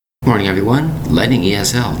Morning everyone,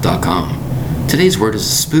 lightningesl.com. Today's word is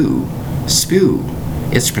spew. Spew.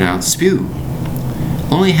 It's pronounced spew.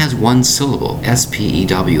 Only has one syllable.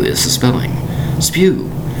 S-P-E-W is the spelling. Spew.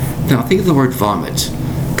 Now think of the word vomit.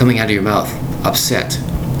 Coming out of your mouth. Upset.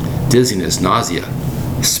 Dizziness, nausea.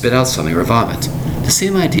 Spit out something or vomit. The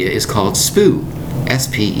same idea is called spew.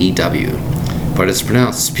 S-P-E-W. But it's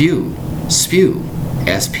pronounced spew. Spew.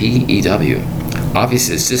 S-P-E-W.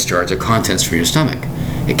 Obviously it's discharge of contents from your stomach.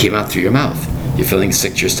 It came out through your mouth. You're feeling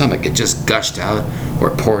sick to your stomach. It just gushed out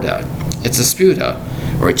or poured out. It's a spewed out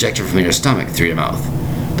or ejected from your stomach through your mouth.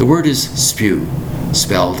 The word is spew,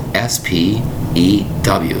 spelled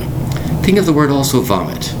S-P-E-W. Think of the word also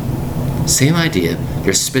vomit. Same idea.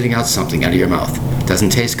 You're spitting out something out of your mouth.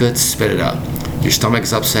 Doesn't taste good? Spit it out. Your stomach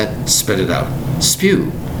is upset? Spit it out.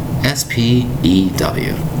 Spew,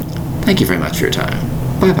 S-P-E-W. Thank you very much for your time.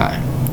 Bye-bye.